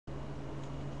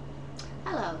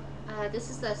This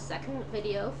is the second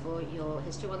video for your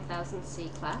History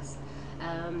 1000c class.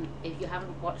 If you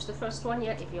haven't watched the first one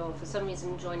yet, if you're for some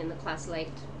reason joining the class late,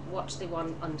 watch the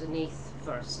one underneath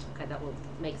first. Okay, that will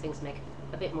make things make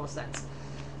a bit more sense.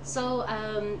 So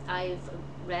I've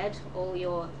read all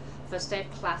your first day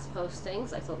of class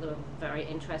postings. I thought they were very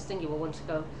interesting. You will want to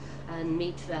go and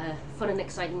meet fun and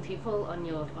exciting people on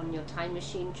your time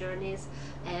machine journeys,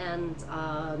 and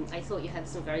I thought you had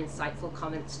some very insightful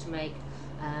comments to make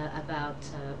about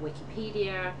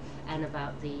Wikipedia and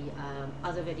about the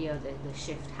other video, the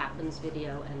Shift Happens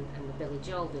video, and the Billy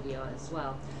Joel video as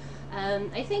well.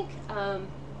 I think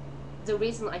the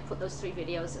reason I put those three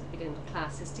videos at the beginning of the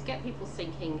class is to get people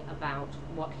thinking about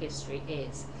what history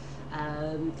is.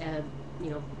 You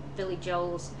know, Billy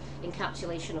Joel's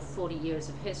encapsulation of 40 years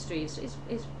of history is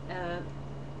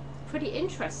pretty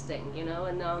interesting, you know,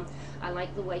 and I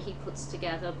like the way he puts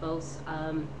together both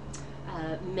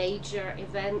major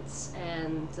events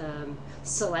and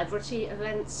celebrity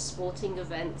events, sporting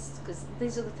events, because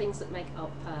these are the things that make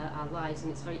up our lives,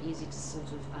 and it's very easy to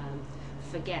sort of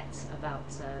forget about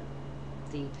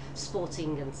the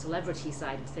sporting and celebrity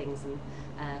side of things and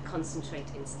concentrate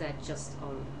instead just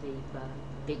on the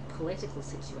big political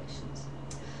situations.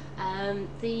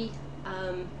 The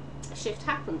Shift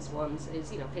Happens ones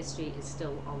is, you know, history is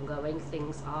still ongoing,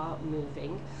 things are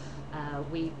moving.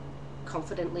 We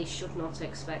confidently should not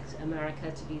expect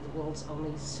America to be the world's only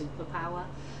superpower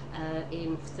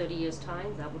in 30 years'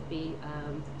 time. That would be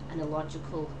an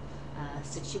illogical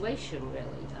situation,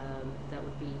 really. That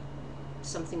would be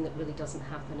something that really doesn't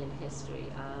happen in history.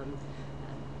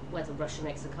 Whether Russia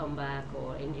makes a comeback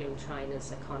or India and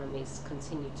China's economies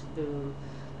continue to boom,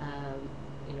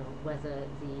 you know, whether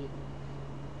the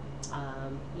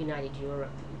United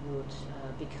Europe would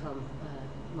become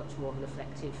much more of an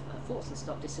effective force and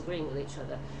stop disagreeing with each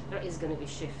other, there is going to be a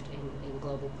shift in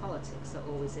global politics. There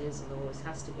always is and always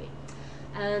has to be.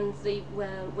 And the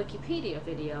Wikipedia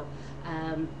video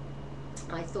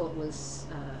I thought was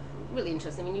really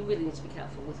interesting. I mean, you really need to be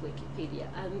careful with Wikipedia.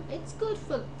 It's good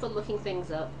for looking things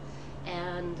up,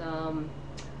 and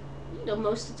you know,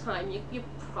 most of the time you're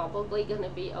probably going to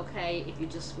be okay if you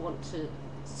just want to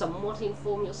somewhat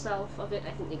inform yourself of it.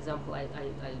 I think the example I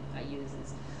use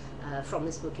is from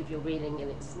this book, if you're reading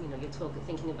and it's, you know, you're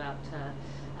thinking about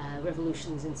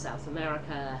revolutions in South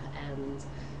America, and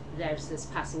there's this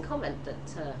passing comment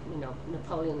that you know,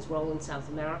 Napoleon's role in South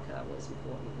America was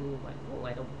important, and you're like, oh,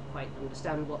 I don't quite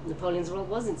understand what Napoleon's role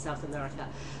was in South America.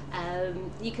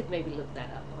 You could maybe look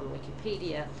that up on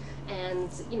Wikipedia and,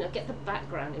 you know, get the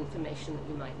background information that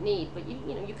you might need, but you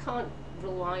know, you can't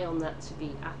rely on that to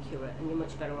be accurate, and you're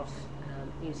much better off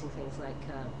using things like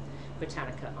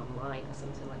Britannica Online or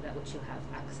something like that, which you have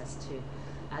access to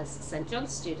as St.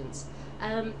 John's students.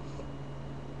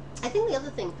 I think the other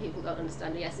thing people don't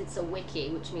understand, yes, it's a wiki,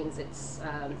 which means it's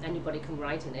anybody can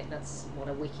write in it. That's what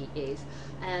a wiki is.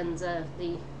 And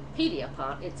the pedia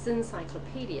part, it's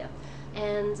encyclopedia.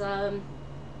 And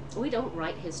we don't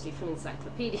write history from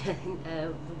encyclopedia.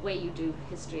 The way you do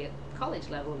history at college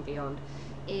level and beyond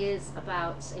is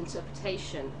about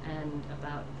interpretation and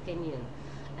about opinion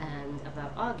and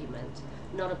about argument,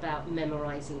 not about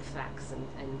memorizing facts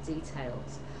and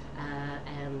details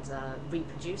and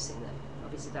reproducing them.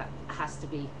 Obviously that has to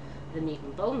be the meat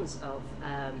and bones of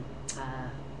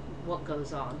what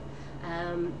goes on,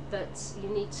 but you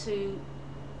need to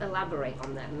elaborate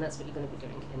on that, and that's what you're going to be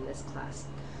doing in this class.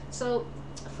 So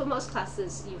for most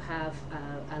classes you have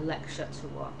a lecture to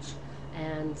watch,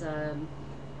 and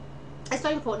it's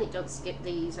very important that you don't skip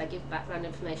these. I give background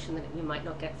information that you might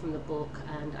not get from the book,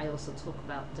 and I also talk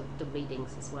about the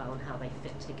readings as well and how they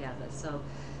fit together. So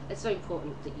it's very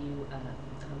important that you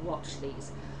watch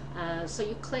these. So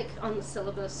you click on the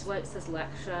syllabus where it says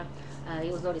lecture.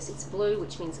 You'll notice it's blue,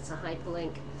 which means it's a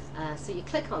hyperlink. So you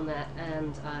click on that,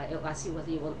 and it'll ask you whether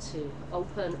you want to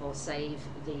open or save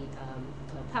the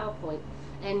PowerPoint,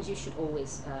 and you should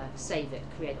always save it.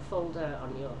 Create a folder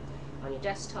on your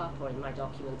desktop or in My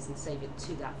Documents and save it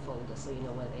to that folder so you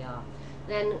know where they are.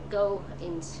 Then go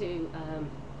into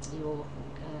your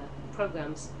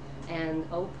programs and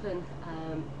open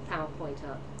PowerPoint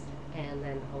up, and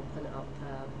then open up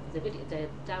the video, the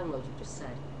download you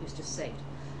just saved.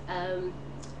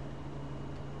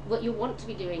 What you want to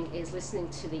be doing is listening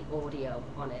to the audio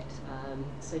on it.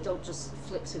 So don't just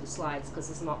flip through the slides, because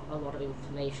there's not a lot of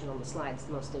information on the slides.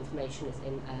 Most information is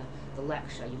in the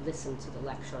lecture. You listen to the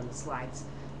lecture, and the slides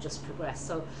just progress.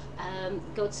 So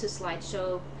go to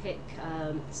slideshow, pick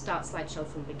start slideshow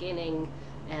from beginning,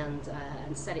 and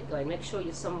set it going. Make sure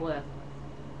you're somewhere,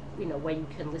 you know, where you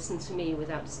can listen to me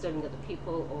without disturbing other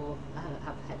people, or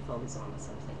have headphones on or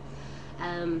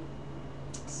something.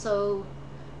 So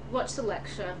watch the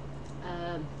lecture,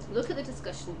 look at the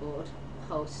discussion board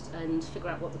post and figure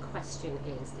out what the question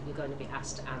is that you're going to be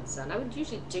asked to answer. And I would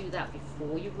usually do that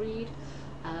before you read.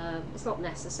 It's not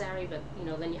necessary, but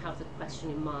then you have the question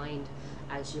in mind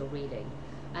as you're reading.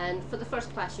 And for the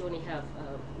first class you only have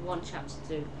one chapter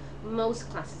to do. Most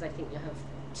classes I think you have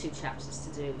 2 chapters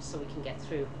to do, so we can get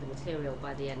through the material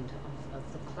by the end of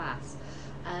the class.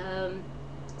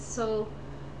 So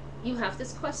you have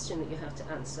this question that you have to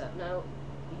answer. Now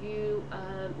you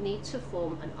need to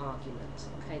form an argument.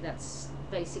 Okay, that's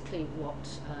basically what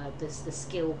the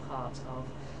skill part of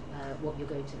what you're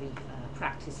going to be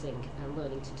practicing and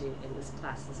learning to do in this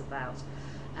class is about.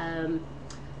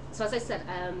 So as I said,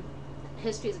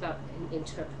 history is about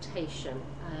interpretation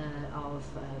of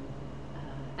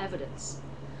evidence.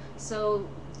 So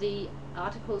the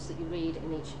articles that you read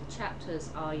in each of the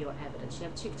chapters are your evidence. You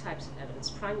have 2 types of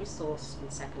evidence: primary source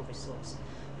and secondary source.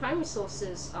 Primary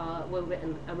sources were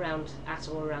written at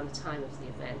or around the time of the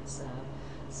events,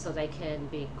 so they can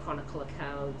be chronicle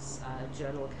accounts,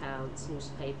 journal accounts,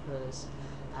 newspapers,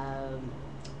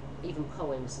 even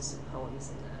poems. There's some poems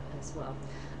in there as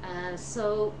well.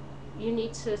 So you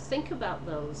need to think about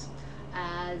those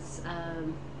as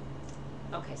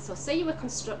okay, so say you were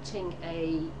constructing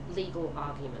a legal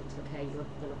argument, okay, you're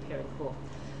going to appear in court.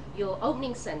 Your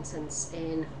opening sentence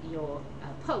in your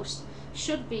post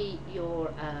should be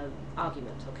your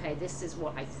argument, okay, this is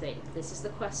what I think, this is the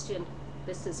question,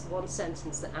 this is one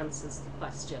sentence that answers the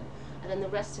question, and then the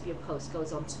rest of your post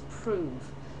goes on to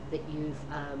prove that you've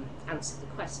answered the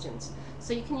questions.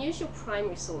 So you can use your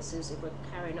primary sources, if we're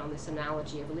carrying on this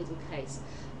analogy of a legal case,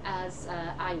 as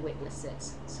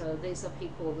eyewitnesses. So these are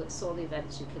people that saw the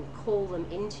events. You can call them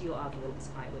into your argument as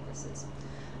eyewitnesses.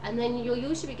 And then you'll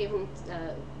usually be given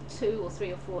 2 or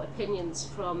 3 or 4 opinions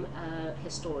from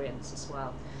historians as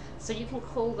well. So you can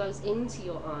call those into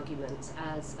your argument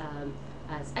as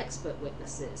expert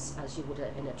witnesses, as you would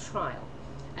in a trial.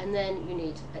 And then you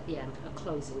need, at the end, a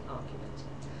closing argument.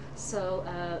 So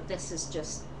this is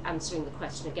just answering the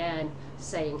question again,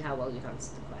 saying how well you've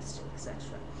answered the question, etc.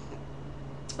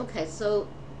 Okay, so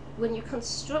when you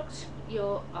construct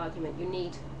your argument, you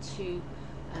need to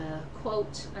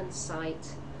quote and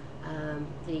cite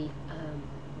the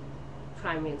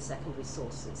primary and secondary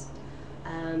sources.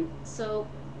 So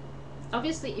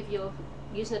obviously if you're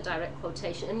using a direct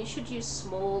quotation, and you should use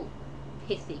small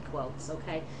pithy quotes,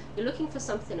 okay? You're looking for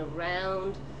something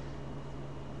around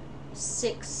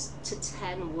 6 to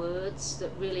 10 words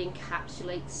that really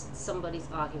encapsulates somebody's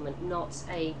argument, not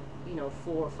a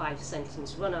 4 or 5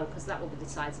 sentence run-on, because that will be the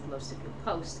size of most of your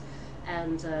post,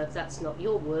 and that's not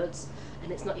your words,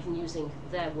 and it's not even using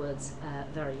their words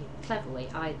very cleverly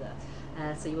either,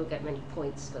 so you won't get many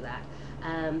points for that.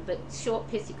 But short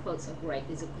pithy quotes are great.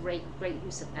 These are great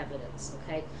use of evidence,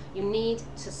 okay? You need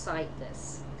to cite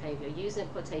this, okay? If you're using a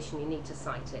quotation, you need to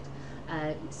cite it.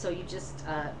 So you just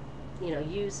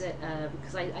use it,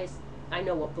 because I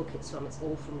know what book it's from. It's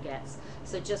all from Getz.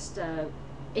 So just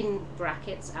in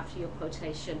brackets after your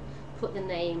quotation, put the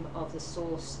name of the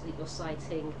source that you're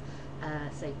citing.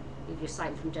 Say if you're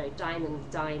citing from Jared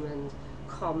Diamond,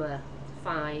 comma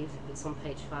 5, it's on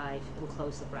page 5, and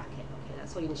close the bracket. Okay,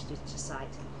 that's all you need to do to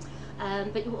cite.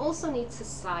 But you also need to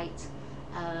cite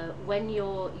when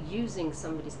you're using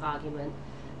somebody's argument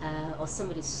or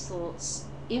somebody's thoughts,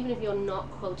 even if you're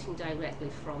not quoting directly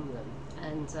from them.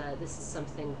 And this is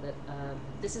something that,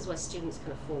 this is where students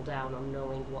kind of fall down on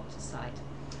knowing what to cite.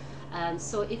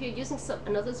 So if you're using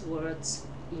another's words,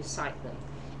 you cite them.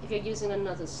 If you're using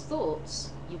another's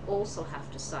thoughts, you also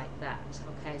have to cite that.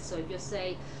 Okay, so if you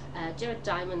say, Jared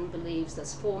Diamond believes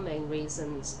there's 4 main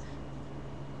reasons,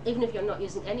 even if you're not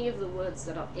using any of the words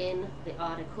that are in the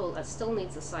article, it still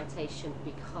needs a citation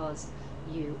because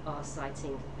you are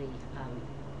citing the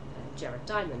Jared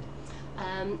Diamond.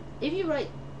 If you write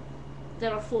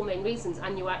there are 4 main reasons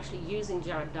and you're actually using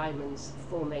Jared Diamond's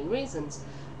 4 main reasons,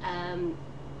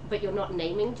 but you're not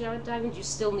naming Jared Diamond, you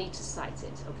still need to cite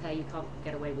it, okay? You can't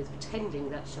get away with pretending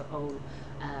that's your own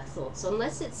thoughts. So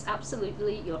unless it's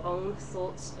absolutely your own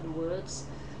thoughts and words,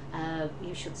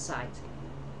 you should cite.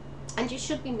 And you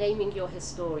should be naming your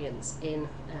historians in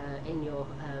your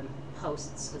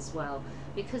posts as well,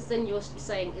 because then you're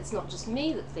saying it's not just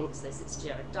me that thinks this, it's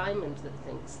Jared Diamond that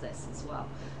thinks this as well.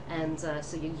 And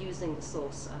so you're using the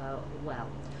source well.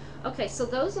 Okay, so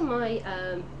those are my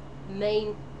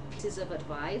main pieces of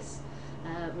advice.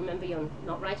 Remember, you're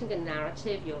not writing a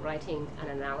narrative, you're writing an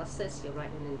analysis, you're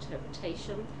writing an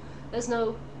interpretation. There's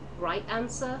no right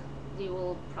answer. You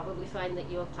will probably find that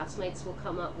your classmates will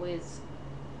come up with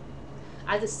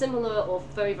either similar or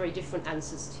very, very different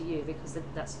answers to you, because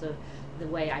that's the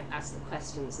way I've asked the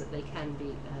questions, that they can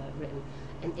be written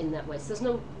in that way. So there's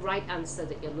no right answer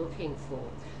that you're looking for.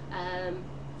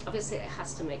 Obviously it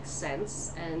has to make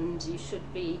sense, and you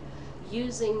should be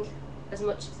using as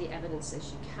much of the evidence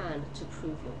as you can to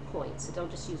prove your point. So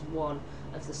don't just use one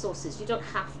of the sources. You don't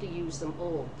have to use them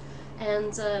all.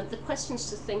 And the questions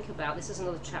to think about, this is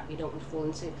another trap you don't want to fall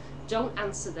into. Don't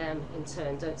answer them in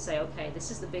turn. Don't say, okay,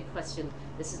 this is the big question,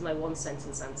 this is my one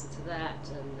sentence answer to that,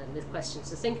 and then the questions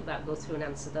to think about, go through and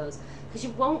answer those. Because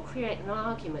you won't create an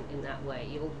argument in that way.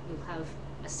 You'll have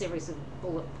a series of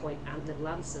bullet point and little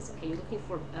answers. Okay, you're looking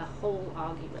for a whole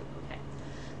argument. Okay,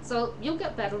 so you'll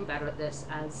get better and better at this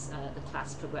as the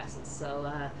class progresses.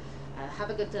 So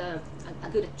have a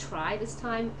good try this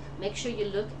time. Make sure you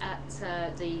look at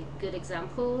the good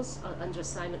examples under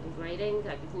assignment and grading.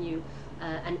 I've given you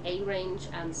an A range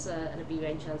answer and a B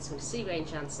range answer and a C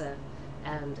range answer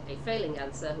and a failing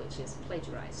answer, which is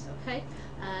plagiarized. Okay,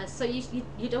 so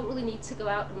you don't really need to go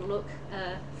out and look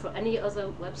for any other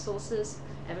web sources.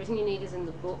 Everything you need is in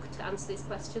the book to answer these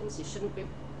questions. You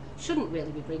shouldn't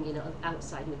really be bringing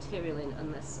outside material in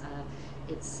unless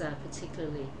it's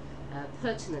particularly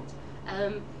pertinent.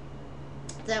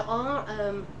 There are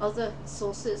other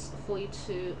sources for you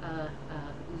to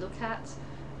look at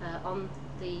on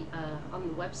the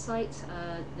website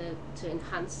to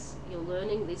enhance your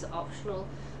learning. These are optional.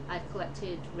 I've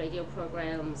collected radio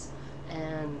programs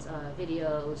and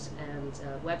videos and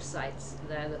websites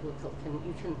there that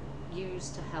you can use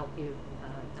to help you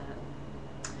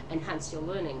enhance your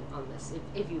learning on this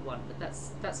if you want, but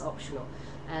that's optional.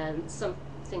 Some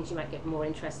things you might get more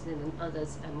interested in than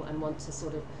others, and want to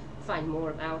sort of find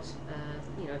more about.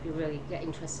 You know, if you really get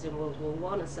interested in World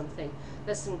War I or something,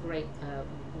 there's some great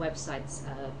websites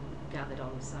gathered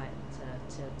on the site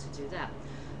to do that.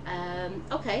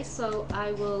 Okay, so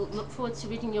I will look forward to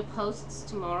reading your posts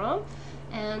tomorrow.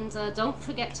 And don't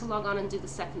forget to log on and do the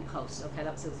second post. Okay,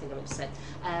 that's the other thing I meant to say.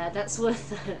 That's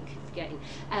worth, I keep forgetting,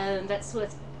 that's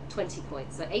worth 20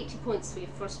 points. So 80 points for your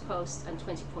first post and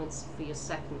 20 points for your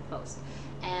second post.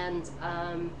 And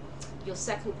your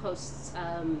second posts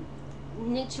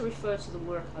need to refer to the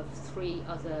work of 3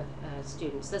 other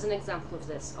students. There's an example of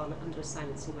this under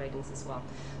assignments and gradings as well.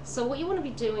 So what you want to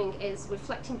be doing is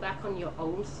reflecting back on your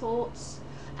own thoughts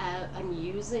and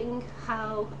using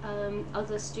how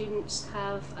other students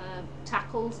have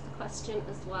tackled the question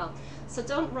as well. So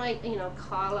don't write, you know,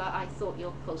 Carla, I thought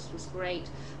your post was great,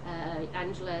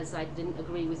 Angela's, I didn't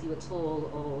agree with you at all,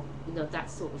 or you know, that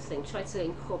sort of thing. Try to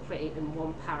incorporate it in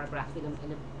one paragraph in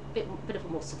a bit of a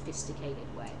more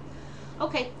sophisticated way.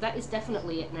 Okay, that is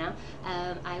definitely it now.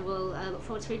 I will look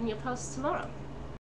forward to reading your posts tomorrow.